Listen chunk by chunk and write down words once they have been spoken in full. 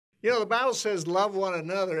You know, the Bible says love one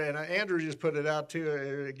another, and Andrew just put it out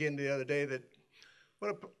too again the other day that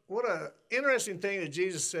what a interesting thing that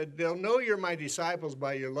Jesus said, they'll know you're my disciples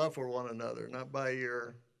by your love for one another, not by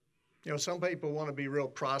your, you know, some people want to be real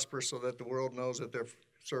prosperous so that the world knows that they're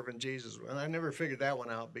serving Jesus. And I never figured that one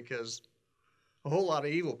out because a whole lot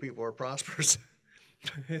of evil people are prosperous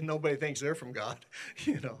and nobody thinks they're from God,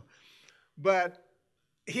 you know. But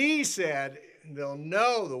he said, they'll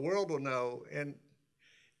know, the world will know. And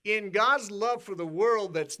in God's love for the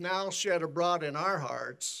world that's now shed abroad in our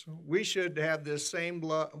hearts, we should have this same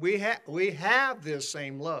love. We have this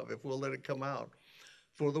same love if we'll let it come out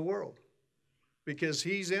for the world. Because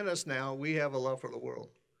he's in us now, we have a love for the world.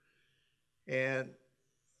 And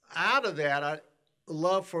out of that,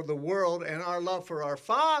 love for the world and our love for our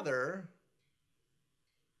Father,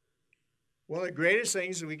 one of the greatest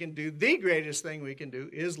things we can do, the greatest thing we can do,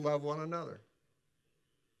 is love one another.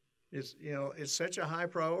 It's, you know, it's such a high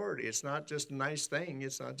priority. It's not just a nice thing.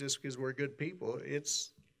 It's not just because we're good people.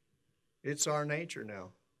 It's our nature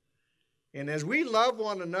now. And as we love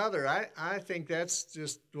one another, I think that's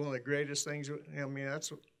just one of the greatest things. I mean,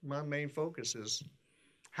 that's my main focus is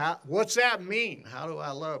what's that mean? How do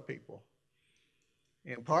I love people?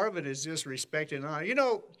 And part of it is just respect and honor. You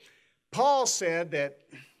know, Paul said that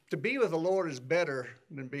to be with the Lord is better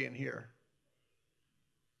than being here.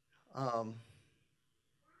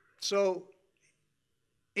 So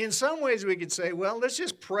in some ways we could say, well, let's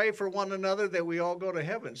just pray for one another that we all go to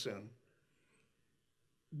heaven soon.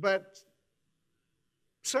 But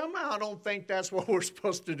somehow I don't think that's what we're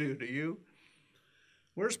supposed to do you?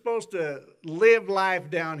 We're supposed to live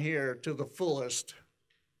life down here to the fullest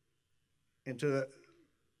and to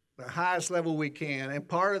the highest level we can. And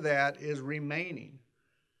part of that is remaining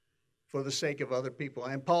for the sake of other people.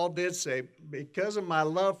 And Paul did say, because of my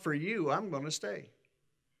love for you, I'm going to stay.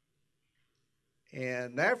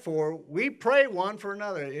 And therefore, we pray one for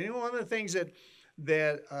another. And one of the things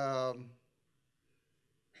that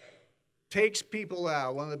takes people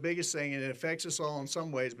out, one of the biggest things, and it affects us all in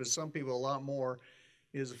some ways, but some people a lot more,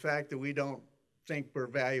 is the fact that we don't think we're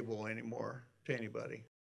valuable anymore to anybody.